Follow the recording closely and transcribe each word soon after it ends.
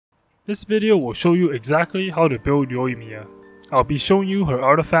This video will show you exactly how to build Yoimiya. I'll be showing you her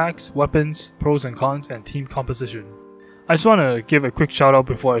artifacts, weapons, pros and cons, and team composition. I just want to give a quick shout out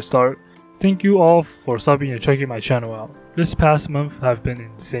before I start. Thank you all for subbing and checking my channel out. This past month have been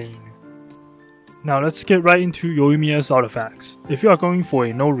insane. Now let's get right into Yoimiya's artifacts. If you are going for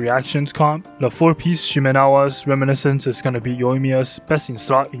a no reactions comp, the 4-piece Shimenawa's Reminiscence is going to be Yoimiya's best in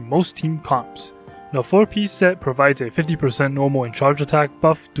slot in most team comps. The 4-piece set provides a 50% normal and charge attack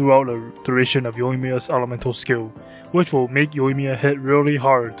buff throughout the duration of Yoimiya's elemental skill, which will make Yoimiya hit really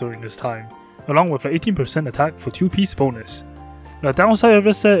hard during this time, along with an 18% attack for 2-piece bonus. The downside of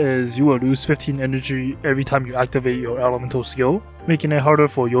this set is you will lose 15 energy every time you activate your elemental skill, making it harder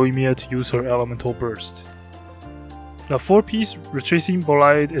for Yoimiya to use her elemental burst. The 4-piece Retracing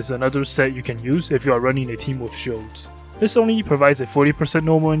Bolide is another set you can use if you are running a team with shields. This only provides a 40%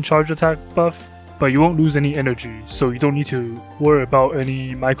 normal and charge attack buff, but you won't lose any energy, so you don't need to worry about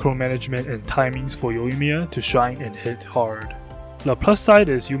any micromanagement and timings for Yoimiya to shine and hit hard. The plus side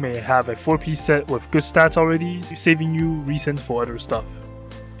is you may have a 4-piece set with good stats already, saving you reasons for other stuff.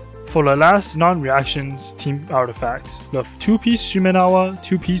 For the last non-reactions team artifacts, the 2-piece Shimenawa,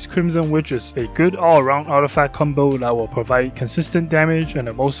 2-piece Crimson Witch is a good all-around artifact combo that will provide consistent damage and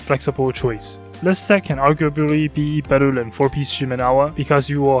the most flexible choice. This set can arguably be better than 4-piece Shimenawa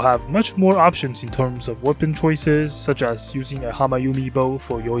because you will have much more options in terms of weapon choices, such as using a Hamayumi bow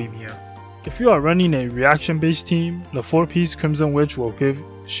for Yoimiya. If you are running a reaction-based team, the 4-piece Crimson Witch will give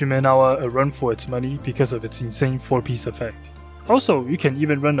Shimenawa a run for its money because of its insane 4-piece effect. Also, you can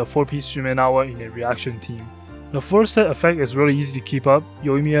even run the 4-piece Shimenawa in a reaction team. The 4-set effect is really easy to keep up.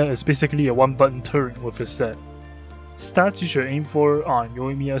 Yoimiya is basically a one-button turret with this set. Stats you should aim for on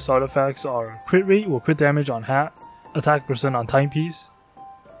Yoimiya's artifacts are crit rate or crit damage on hat, attack percent on timepiece,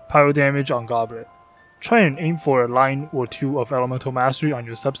 pyro damage on goblet. Try and aim for a line or two of elemental mastery on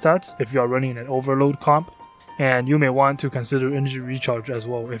your substats if you are running an overload comp, and you may want to consider energy recharge as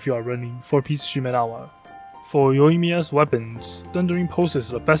well if you are running 4-piece Shimenawa. For Yoimiya's weapons, Thundering Pulse is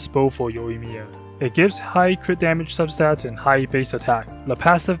the best bow for Yoimiya. It gives high crit damage substats and high base attack. The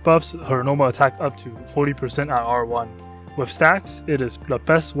passive buffs her normal attack up to 40% at R1. With stacks, it is the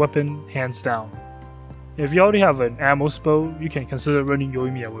best weapon hands down. If you already have an Amos bow, you can consider running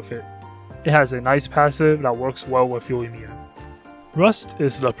Yoimiya with it. It has a nice passive that works well with Yoimiya. Rust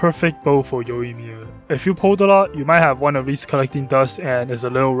is the perfect bow for Yoimiya. If you pulled a lot, you might have one of these collecting dust and is a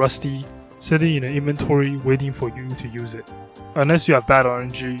little rusty, sitting in an inventory waiting for you to use it. Unless you have bad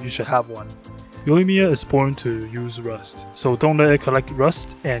RNG, you should have one. Yoimiya is born to use rust, so don't let it collect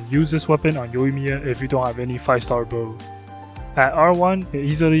rust and use this weapon on Yoimiya if you don't have any 5-star bow. At R1, it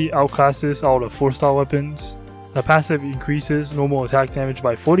easily outclasses all the 4-star weapons. The passive increases normal attack damage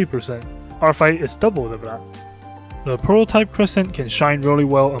by 40%. R5 is double of that. The Prototype Crescent can shine really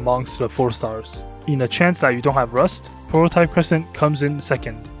well amongst the 4-stars. In the chance that you don't have rust, Prototype Crescent comes in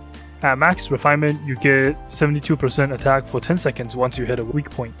second. At max refinement, you get 72% attack for 10 seconds once you hit a weak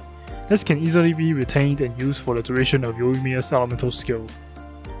point. This can easily be retained and used for the duration of Yoimiya's elemental skill.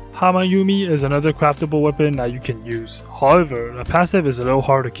 Hamayumi is another craftable weapon that you can use. However, the passive is a little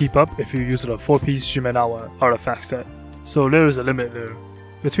hard to keep up if you use the 4-piece Shimenawa artifact set, so there is a limit there.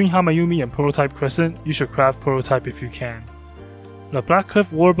 Between Hamayumi and Prototype Crescent, you should craft Prototype if you can. The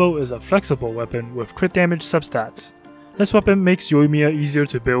Blackcliff Warbow is a flexible weapon with crit damage substats. This weapon makes Yoimiya easier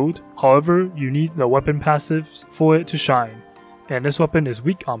to build, however, you need the weapon passives for it to shine, and this weapon is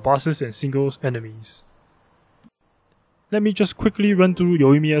weak on bosses and singles enemies. Let me just quickly run through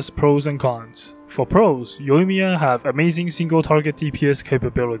Yoimiya's pros and cons. For pros, Yoimiya have amazing single target DPS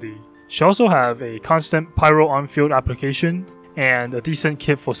capability. She also have a constant pyro on-field application and a decent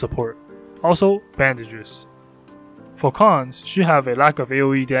kit for support. Also, bandages. For cons, she have a lack of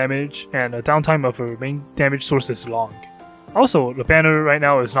AoE damage and the downtime of her main damage source is long. Also, the banner right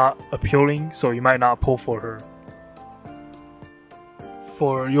now is not appealing, so you might not pull for her.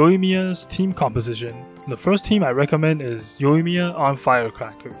 For Yoimiya's team composition, the first team I recommend is Yoimiya on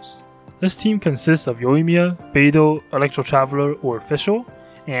Firecrackers. This team consists of Yoimiya, Beidou, Electro Traveler or Official,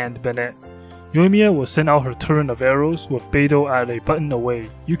 and Bennett. Yoimiya will send out her turret of arrows with Beidou at a button away.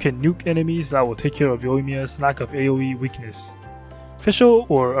 You can nuke enemies that will take care of Yoimiya's lack of AoE weakness. Official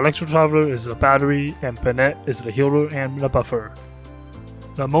or Electro Traveler is the battery and Bennett is the healer and the buffer.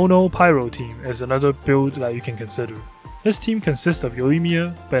 The Mono Pyro team is another build that you can consider. This team consists of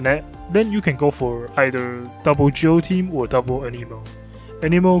Yoimiya, Bennett, then you can go for either double Geo team or double Anemo.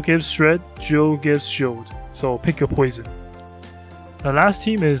 Anemo gives Shred, Geo gives Shield, so pick your poison. The last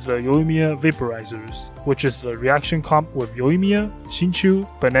team is the Yoimiya Vaporizers, which is the reaction comp with Yoimiya, Shinchu,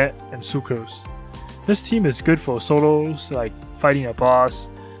 Bennett, and Sucrose. This team is good for solos like fighting a boss,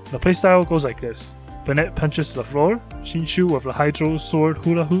 The playstyle goes like this. Bennett punches the floor, Shinshu with the Hydro Sword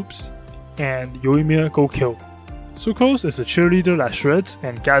hula hoops, and Yoimiya go kill. Sucrose is a cheerleader that shreds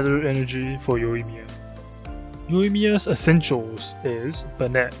and gathers energy for Yoimiya. Yoimiya's essentials is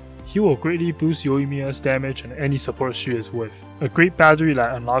Bennett. He will greatly boost Yoimiya's damage and any support she is with. A great battery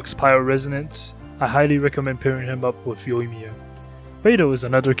that unlocks Pyro Resonance. I highly recommend pairing him up with Yoimiya. Beidou is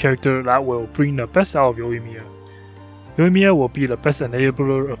another character that will bring the best out of Yoimiya. Yoimiya will be the best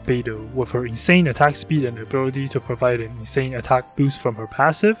enabler of Beidou, with her insane attack speed and ability to provide an insane attack boost from her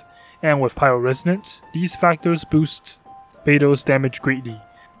passive, and with Pyro Resonance, these factors boost Beidou's damage greatly.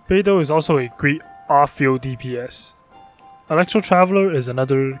 Beidou is also a great off-field DPS. Electro Traveler is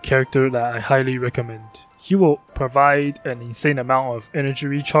another character that I highly recommend. He will provide an insane amount of energy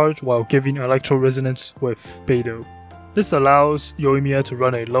recharge while giving Electro Resonance with Beidou. This allows Yoimiya to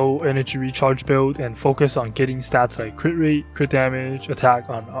run a low energy recharge build and focus on getting stats like crit rate, crit damage, attack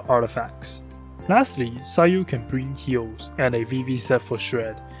on artifacts. Lastly, Sayu can bring heals and a VV set for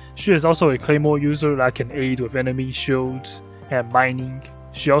Shred. She is also a Claymore user that can aid with enemy shields and mining.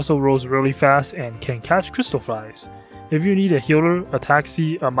 She also rolls really fast and can catch Crystal Flies. If you need a healer, a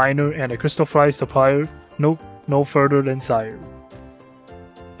taxi, a miner, and a Crystal Fly supplier, no further than Sayu.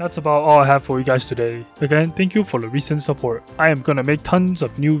 That's about all I have for you guys today. Again, thank you for the recent support. I am gonna make tons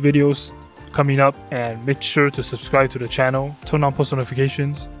of new videos coming up, and make sure to subscribe to the channel, turn on post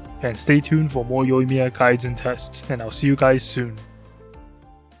notifications, and stay tuned for more Yoimiya guides and tests, and I'll see you guys soon.